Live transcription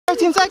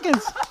15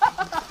 seconds.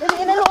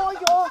 En el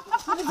hoyo.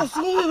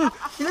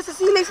 Tienes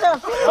así, Lisa.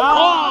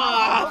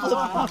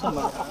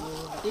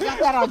 You got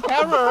that on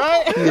camera,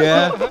 right?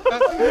 Yeah.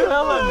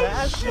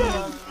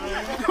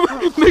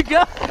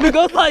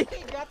 Miguel's like.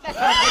 I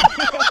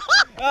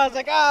was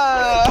like,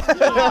 ah.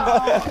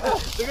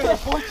 They're gonna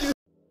report you.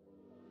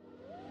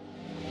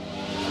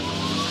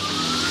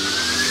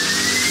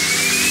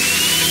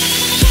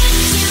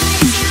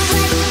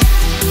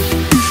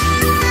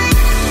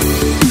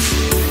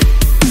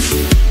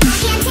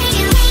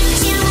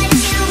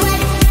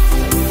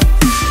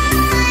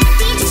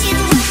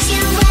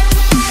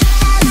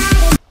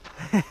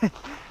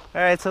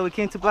 Alright, so we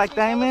came to Black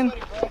Diamond.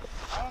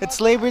 It's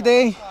Labor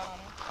Day.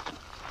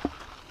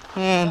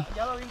 And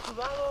No.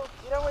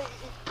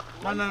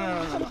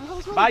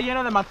 Va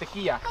lleno de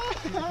mantequilla.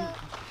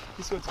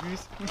 this one's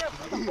grease.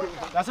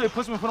 That's what we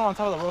put them on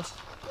top of the roast.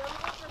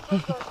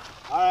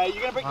 Alright,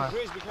 you're gonna break the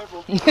grease, be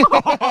careful.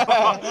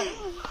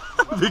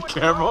 Be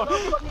careful.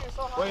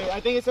 Wait,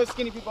 I think it says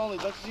skinny people only.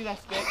 Don't you see that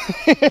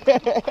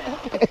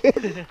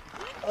stick?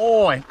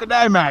 Oi, good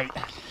day, mate.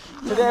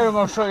 Today we're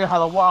going to show you how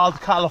the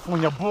wild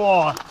California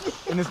boar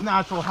in its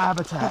natural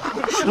habitat.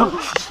 Look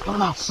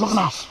now.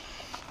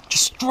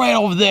 Just straight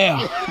over there.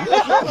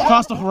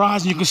 Across the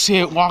horizon you can see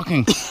it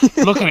walking.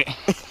 Look at it.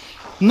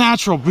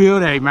 Natural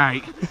beauty,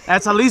 mate.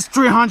 That's at least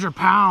 300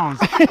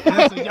 pounds. And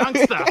it's a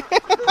youngster.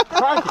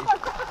 Crikey.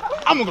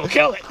 I'm going to go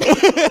kill it.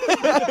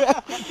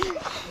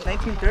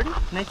 1930?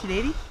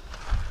 1980?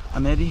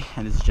 I'm Eddie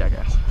and this is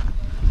Jackass.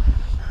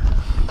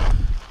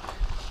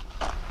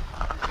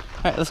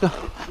 Alright, let's go.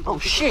 Oh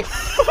shit!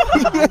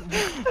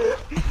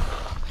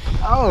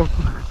 Oh.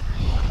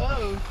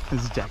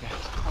 This is Jackass.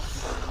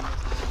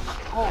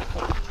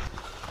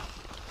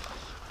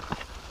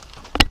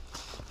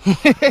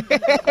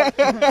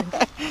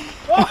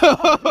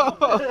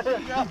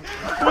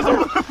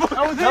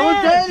 That was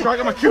dead. Shark,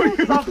 I'm gonna kill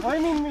you. Stop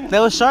blaming me. That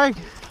was Shark.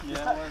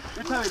 Yeah,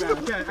 you're telling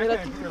me, I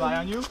can't rely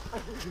on you.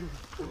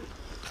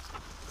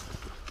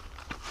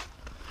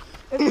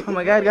 Oh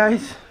my god,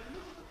 guys.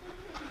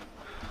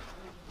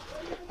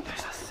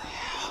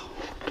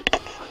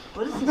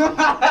 What is this?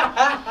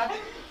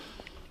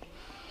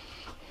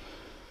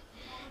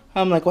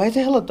 I'm like, why is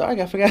it hella dark?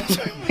 I forgot to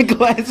wear my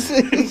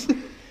glasses.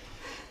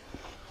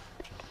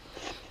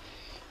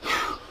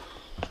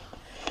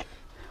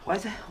 Why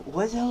is it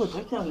hella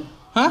dark down there?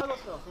 Huh?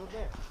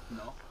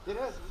 No. It is.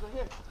 It's right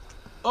here.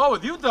 Oh,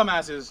 with you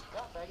dumbasses.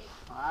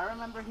 I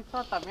remember he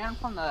thought that man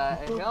from the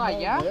hill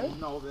allá.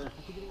 No, over there.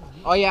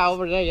 Oh yeah,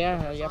 over there,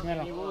 yeah.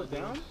 Can you roll it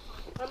down?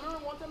 That's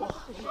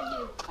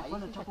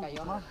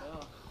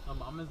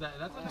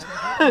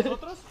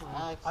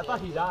I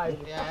thought he died.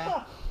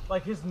 Yeah.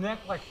 Like his neck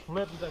like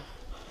flipped. Like,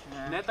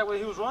 net that way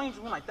he was running, he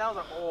went like that. I was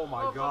like, oh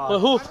my god. But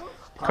who?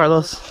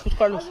 Carlos. Who's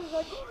Carlos?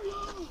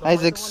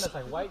 Isaac's. That's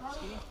like white,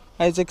 skinny.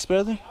 Isaac's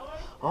brother.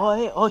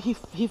 Oh, he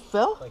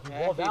fell? Like he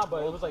rolled down,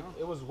 but it was like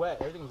it was wet.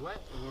 Everything was wet.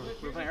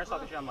 We were playing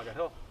airsoft and shit on like a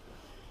hill.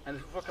 And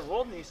he fucking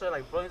rolled and he started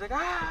like blowing. He's like,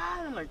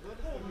 ah! And like,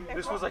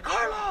 this was like,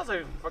 Carlos!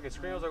 Like, fucking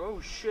screaming. I was like,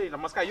 oh shit. La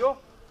más cayó.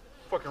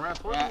 Fucking ran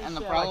towards me. And the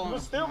shit. problem. Like, he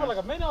was still for like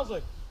a minute. I was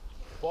like,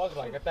 fuck.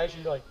 Like, I thought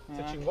she like,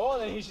 se chingó.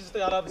 And then he just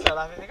got up and started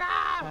laughing. Like,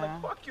 ah! I'm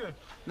like, fuck you.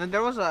 Then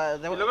there was a.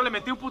 Y luego le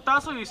metí un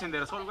putazo y se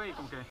enderezó el güey.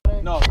 Como que.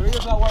 No, 3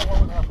 years not work,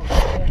 1 week not work.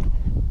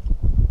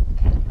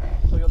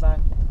 So you'll die.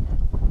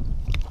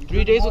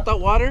 3 days without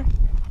water?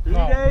 3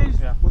 days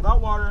without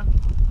water.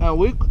 A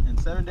week? And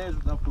 7 days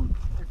without food.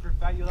 If you're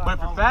fat, you last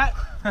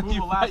food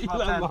will last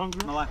about 10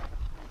 longer.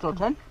 So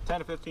 10? 10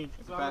 to 15.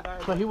 If you're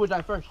fat. So he would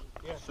die first?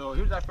 Yeah. So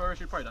he would die first,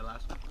 he'd probably die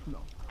last.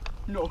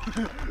 No.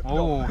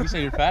 Oh, he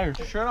said you're fatter.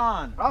 Shirt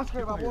on. I'm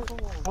scared about wolf.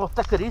 Oh,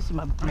 está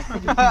carísima.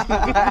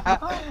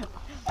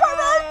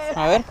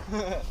 A ver.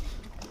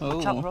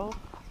 What's up, Oh. bro?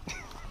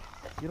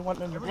 You don't want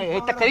none of Hey,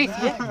 está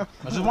carísima.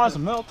 I just wanted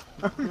some milk.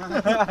 But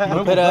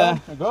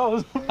It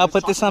goes. I'll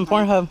put this on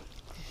Pornhub.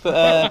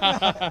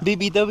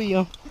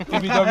 BBW.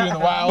 BBW in the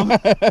wild.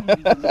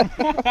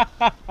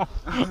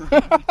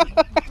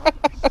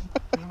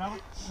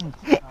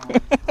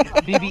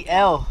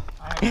 BBL.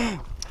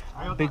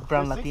 Big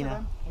brown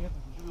Latina.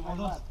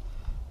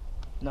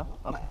 No?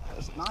 Okay.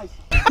 That's nice.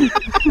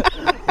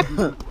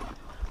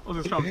 We'll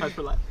just traumatize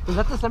for life. Is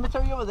that the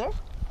cemetery over there?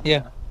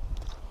 Yeah.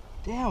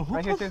 Damn,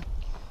 Right here too.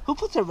 who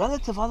puts a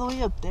relative all the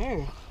way up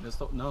there?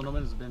 No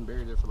man has been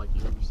buried there for like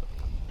years or so.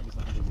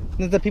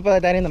 This is the people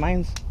that died in the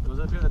mines. Was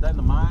that people that died in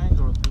the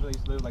mines or people that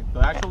used to live like the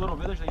actual little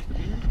village that used to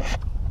be here?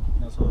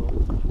 That's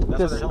why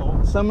they're hella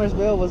old.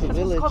 Summersville was a It's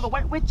village, called the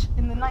White Witch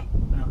in the night.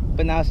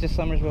 but now it's just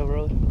Summersville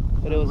Road.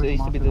 But it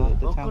used to be the Oh,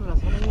 town. con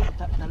razón,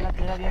 la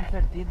tierra bien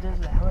fértil, there's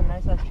like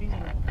nice ass trees.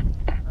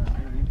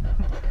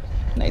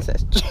 Nice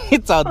ass.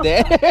 It's all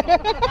dead.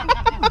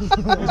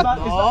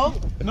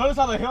 Notice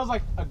how the hill's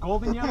like a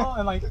golden yellow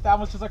and like that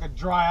one's just like a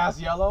dry ass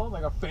yellow,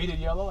 like a faded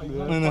yellow. Like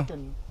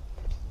fucking.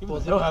 Even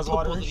the hill has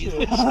water and shit.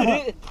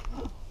 Damn,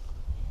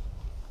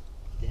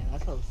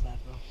 that's so sad,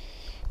 bro.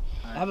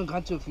 I haven't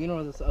gone to a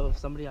funeral of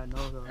somebody I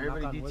know though.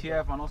 Everybody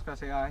DTF on Oscar,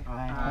 say aye.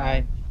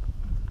 Aye.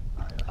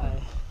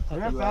 Aye.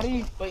 You're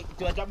fatty. Wait,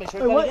 do I drop my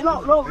shirt? Wait,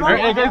 what? No.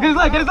 Hey, get his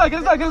leg, get his leg, get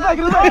his leg, get his leg,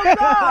 get his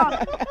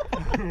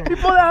leg.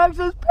 People that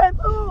actually his pants.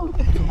 Oh.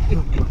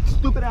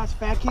 Stupid ass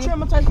fat kid.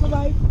 Traumatized for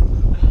life.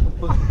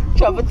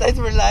 Traumatized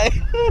for life.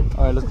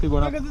 Alright, let's keep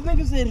going up. Because the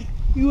nigga said,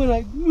 you were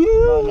like,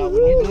 No,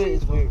 when you do it,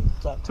 it's weird.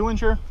 Stop.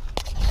 2-incher.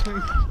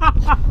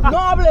 no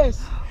hables.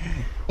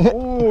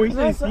 Oh, he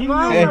says Hey,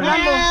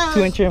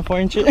 2-incher and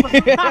 4-incher.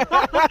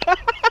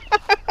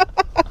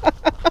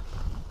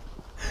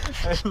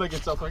 Look,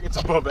 it's up, like it's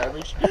above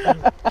average.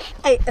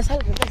 Hey, it's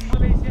algo.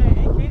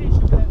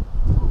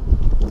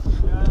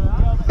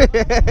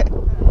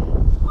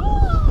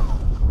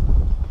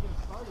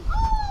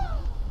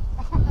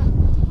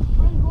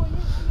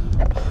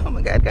 Oh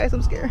my god, guys,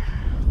 I'm scared.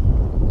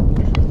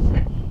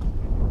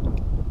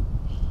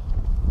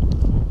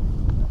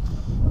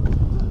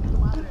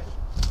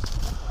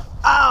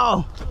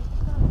 Ow!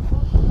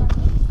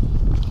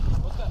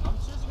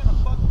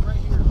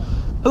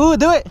 Ooh,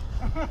 do it!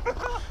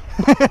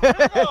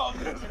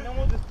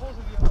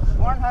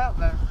 Warren, high up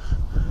there.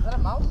 Is that a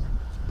mouse?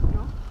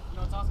 No,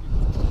 it's Oscar.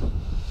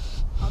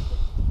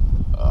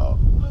 Oh.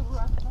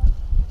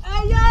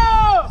 Hey,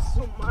 yo!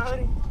 Su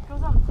madre. ¿Qué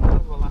pasa?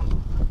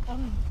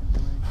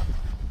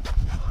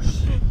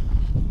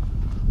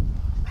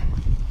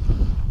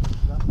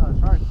 That's not a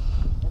shark.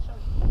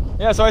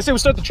 Yeah, so I say we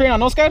start the train on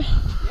those guys?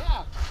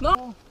 Yeah.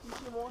 No.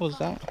 What was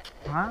that?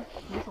 Huh?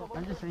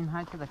 I'm just saying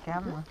hi to the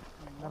camera.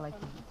 I like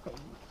it.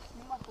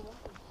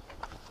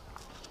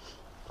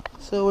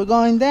 So we're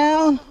going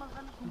down.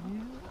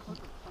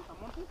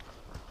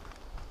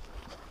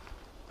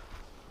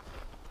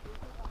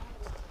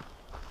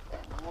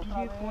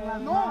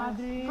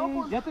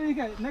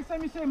 Next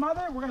time you say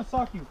mother, we're gonna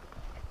sock you.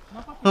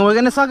 And we're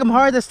gonna suck him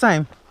hard this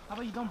time. How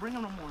about you don't bring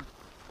him no more?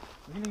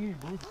 We're gonna give you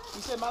booze.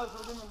 You say mother, so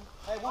we're gonna.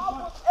 Hey, one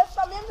punch.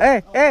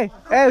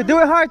 Hey, do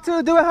it hard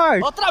too, do it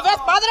hard. Otra vez,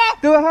 padre.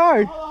 Do it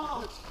hard.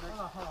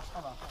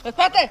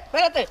 Espérate,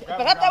 vos. Espérate.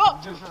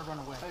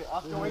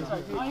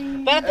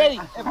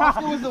 If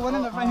Oscar was the one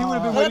in the front, he would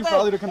have been waiting for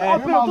Ali to come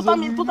out. Pero tú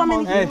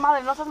también dijiste,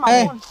 madre, no seas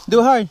Hey, mamón. do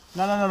it hard.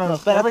 No.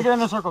 Everybody get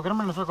in a circle. Get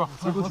them in a circle.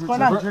 What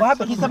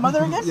happened? He said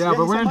mother again? Yeah,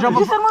 but we're gonna jump.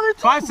 He said mother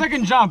too.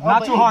 5-second jump,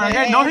 not too hard.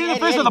 Okay, no hitting the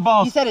face or the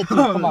balls. He said it too.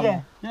 Come on.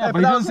 Yeah. Yeah, but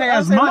he doesn't say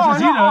as much as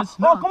he does.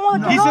 No, come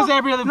on. He says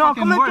every other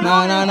fucking word.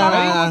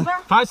 No.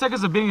 5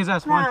 seconds of beating his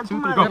ass. 1,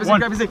 2, 3, go.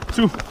 1,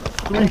 2,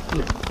 3,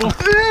 4.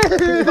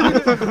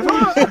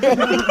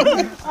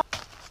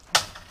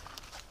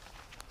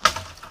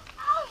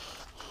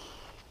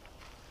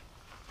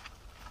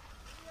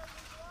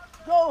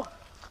 Go.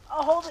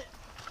 I'll hold it.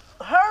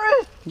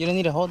 Hurry. You don't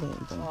need to hold it.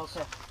 Okay.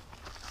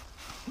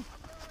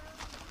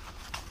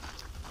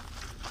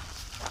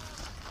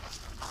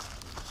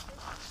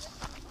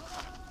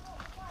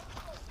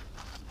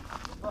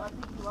 Well, I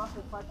think you lost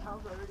like 5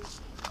 pounds already.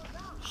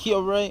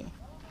 You're right.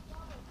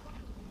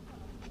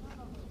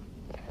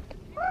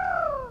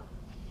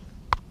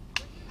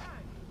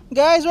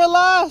 Guys, we're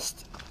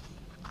lost.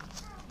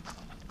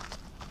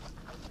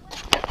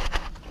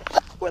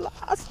 We're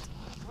lost.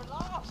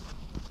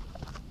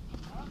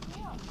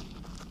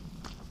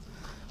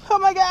 Oh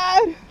my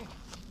god.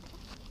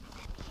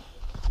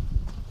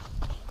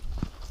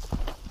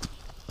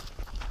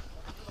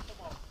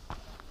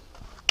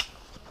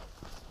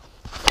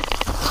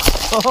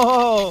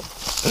 Oh.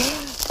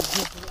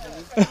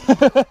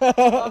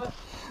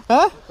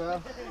 Huh?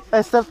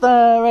 I stepped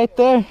right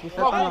there.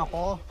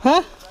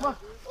 Huh?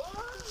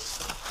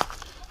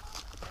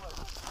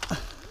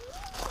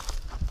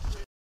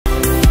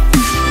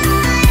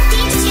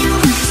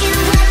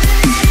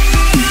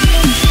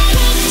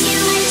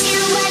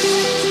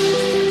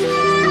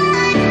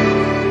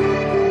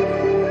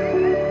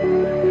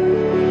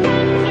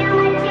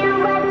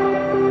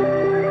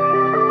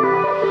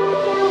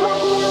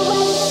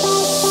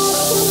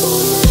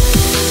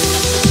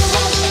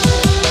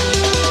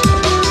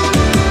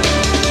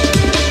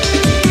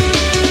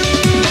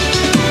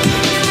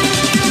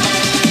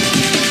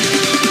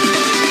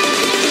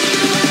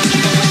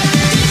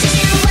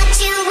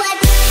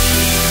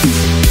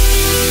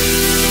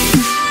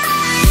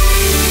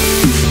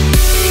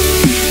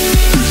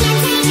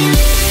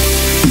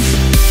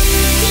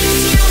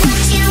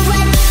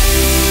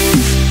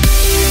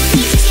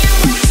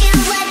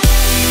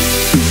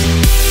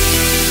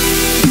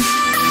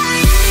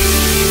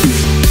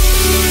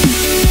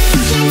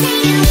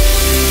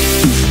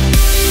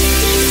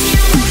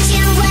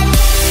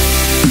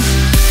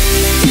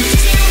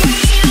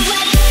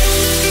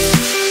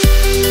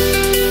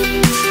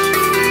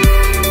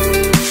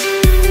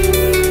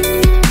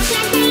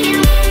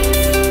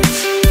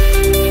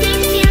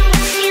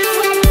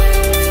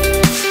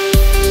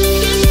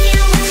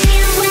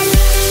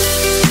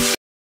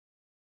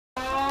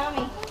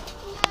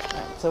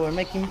 So we're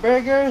making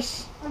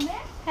burgers.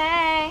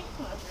 Hey.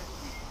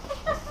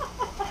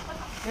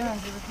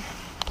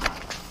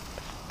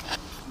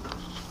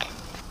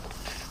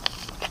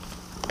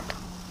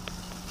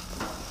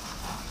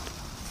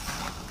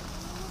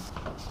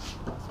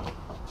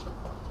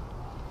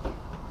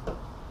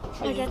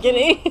 I'm just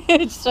kidding.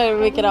 Just trying to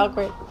make it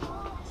awkward.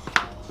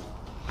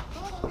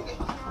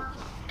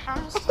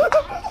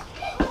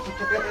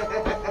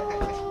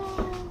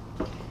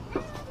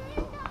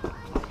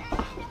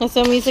 Let's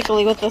go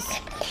musically with us.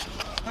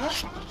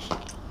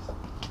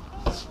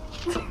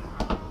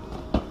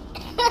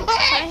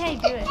 Hey,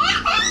 do it.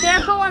 Did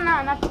I put one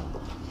on? Did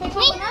I put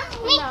one on?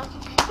 No.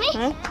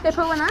 Huh? Did I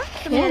put one on?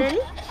 Yeah.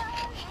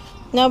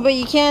 No, but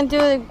you can't do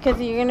it because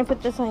you're gonna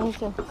put this on you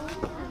too.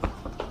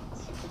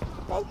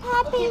 The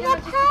puppy,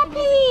 the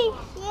puppy,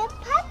 the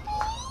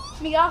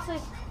puppy. Miguel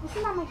says, this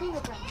is not my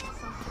favorite brand, so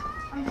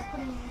I'm just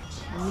putting it in.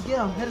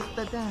 Miguel, hit us with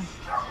that dab.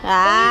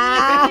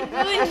 Ah!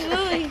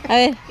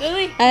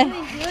 Lily. A ver,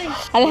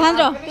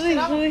 Alejandro,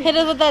 hit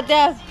us with that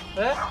dab.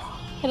 What?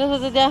 Hit us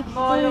with the dab.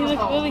 Finish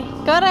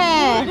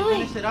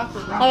it off. A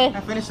ver.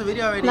 I finished the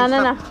video already. No,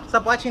 no, no.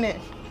 Stop watching it.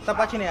 Stop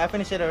watching it. I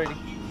finished it already.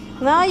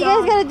 No, you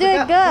guys gotta do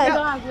it good.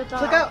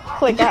 Click out.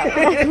 Click out.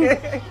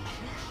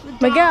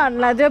 Miguel,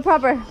 now do it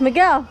proper.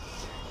 Miguel,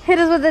 hit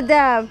us with the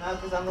dab. No,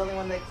 because I'm the only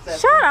one that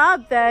accepts. Shut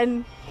up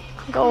then.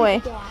 Go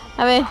away.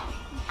 A ver.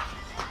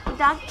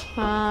 Dog?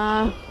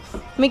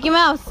 Mickey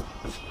Mouse.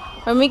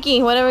 Or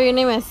Mickey, whatever your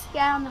name is.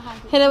 Yeah, I don't know how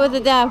to. Hit it with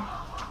the dab.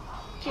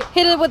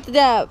 Hit it with the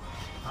dab.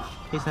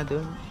 He's not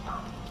doing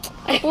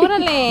it. He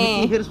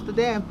Órale. hit us with the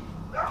dab.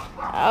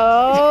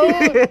 Oh.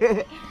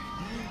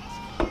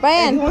 He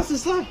Brian. wants to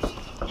suck.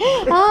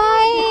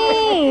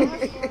 Hi.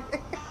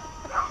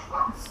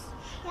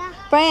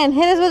 Brian,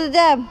 hit us with the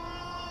dab.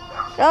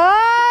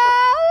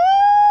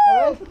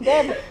 Oh.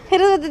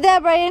 Hit us with the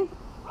dab, Brian.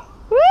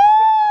 Woo.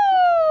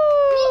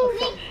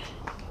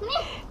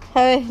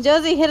 Hey,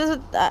 Josie, hit us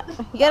with.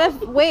 You gotta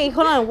wait.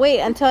 Hold on, wait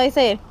until I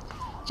say it.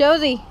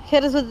 Josie,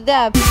 hit us with the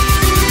dab.